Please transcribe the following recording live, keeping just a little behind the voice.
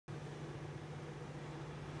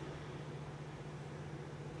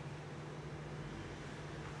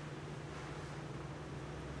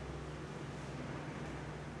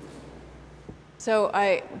So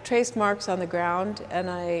I trace marks on the ground, and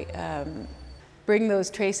I bring those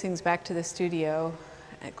tracings back to the studio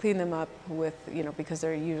and clean them up with, because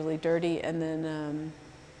they're usually dirty, and then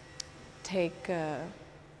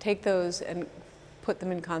take those and put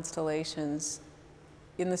them in constellations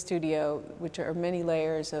in the studio, which are many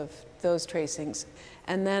layers of those tracings.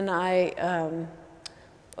 And then I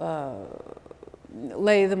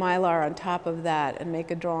lay the mylar on top of that and make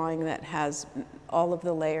a drawing that has all of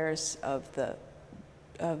the layers of the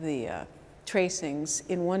tracings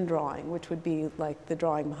in one drawing, which would be like the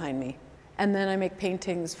drawing behind me. And then I make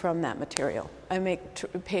paintings from that material. I make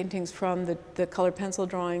paintings from the colored pencil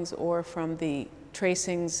drawings or from the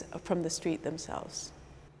tracings from the street themselves.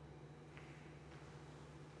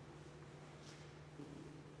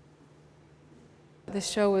 The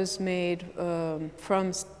show was made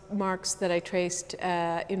from marks that I traced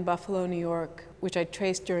in Buffalo, New York, which I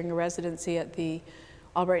traced during a residency at the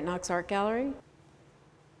Albright Knox Art Gallery.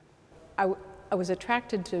 I was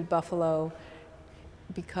attracted to Buffalo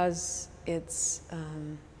because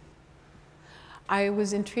I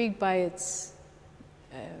was intrigued by its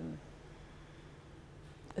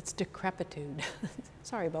decrepitude.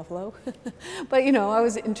 Sorry, Buffalo. But I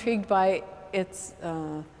was intrigued by its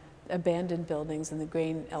abandoned buildings and the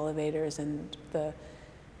grain elevators, and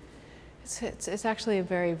it's actually a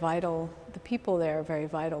very vital, the people there are very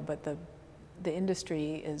vital, but the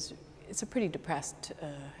industry it's a pretty depressed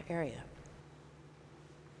area.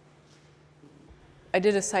 I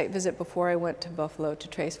did a site visit before I went to Buffalo to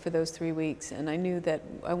trace for those 3 weeks, and I knew that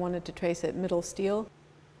I wanted to trace at middle steel.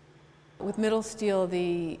 With middle steel,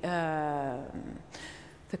 the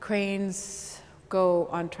cranes go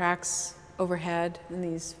on tracks overhead in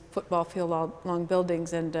these football field long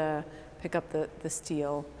buildings and pick up the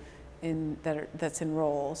steel that's in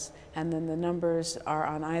rolls, and then the numbers are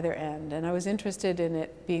on either end. And I was interested in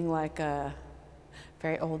it being like a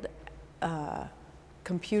very old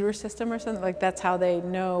computer system or something, like that's how they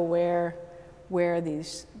know where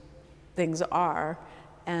these things are.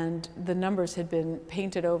 And the numbers had been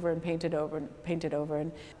painted over and painted over and painted over,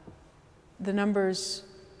 and the numbers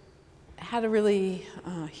had a really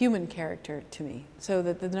human character to me, so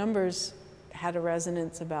that the numbers had a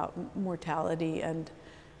resonance about mortality and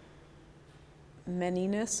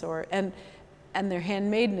manyness, and their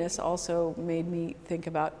handmadeness also made me think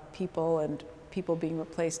about people and people being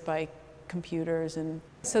replaced by computers. And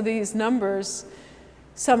so these numbers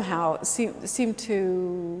somehow seem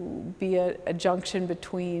to be a junction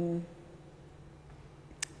between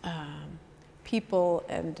people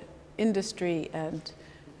and industry and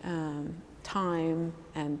time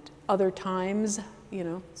and other times,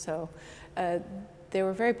 so they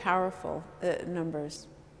were very powerful numbers.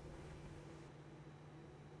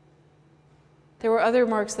 There were other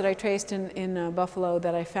marks that I traced in Buffalo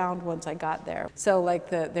that I found once I got there. So like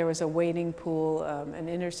there was a wading pool, an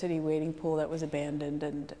inner city wading pool that was abandoned,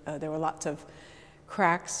 and there were lots of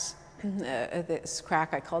cracks. This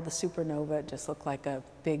crack I called the supernova. It just looked like a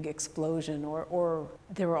big explosion, or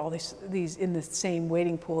there were all these in the same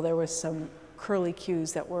wading pool. There was some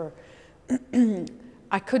curlicues that were,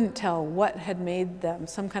 I couldn't tell what had made them.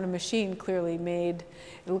 Some kind of machine clearly made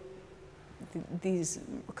these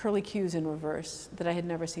curlicues in reverse that I had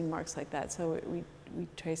never seen marks like that. So we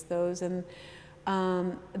traced those, and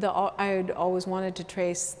I had always wanted to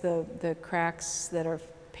trace the cracks that are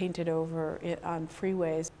painted over on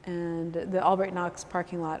freeways, and the Albright Knox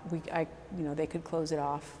parking lot. They could close it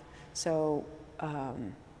off, so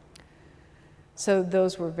so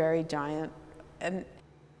those were very giant and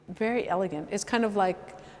very elegant. It's kind of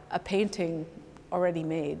like a painting already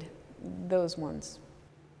made. Those ones.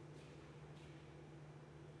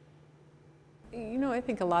 I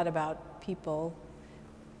think a lot about people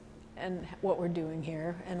and what we're doing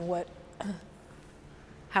here, and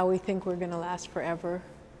how we think we're going to last forever,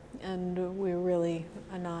 and we really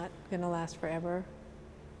are not going to last forever,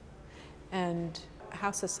 and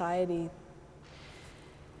how society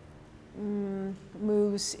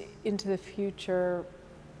moves into the future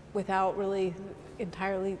without really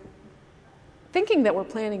entirely thinking that we're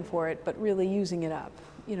planning for it, but really using it up,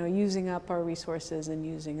 using up our resources and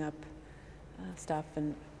using up stuff,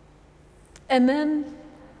 and then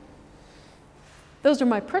those are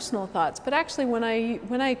my personal thoughts. But actually, when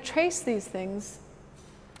I trace these things,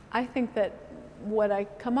 I think that what I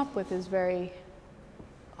come up with is very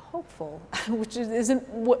hopeful, which isn't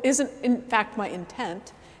in fact my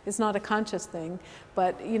intent. It's not a conscious thing,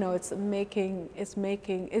 but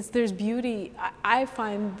there's beauty. I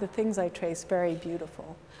find the things I trace very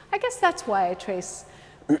beautiful. I guess that's why I trace.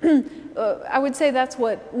 I would say that's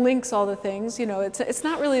what links all the things. It's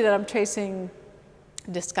not really that I'm tracing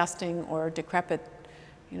disgusting or decrepit,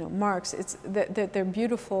 marks. It's that they're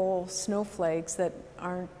beautiful snowflakes that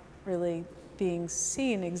aren't really being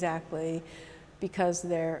seen exactly because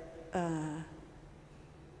they're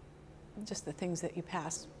just the things that you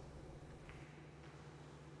pass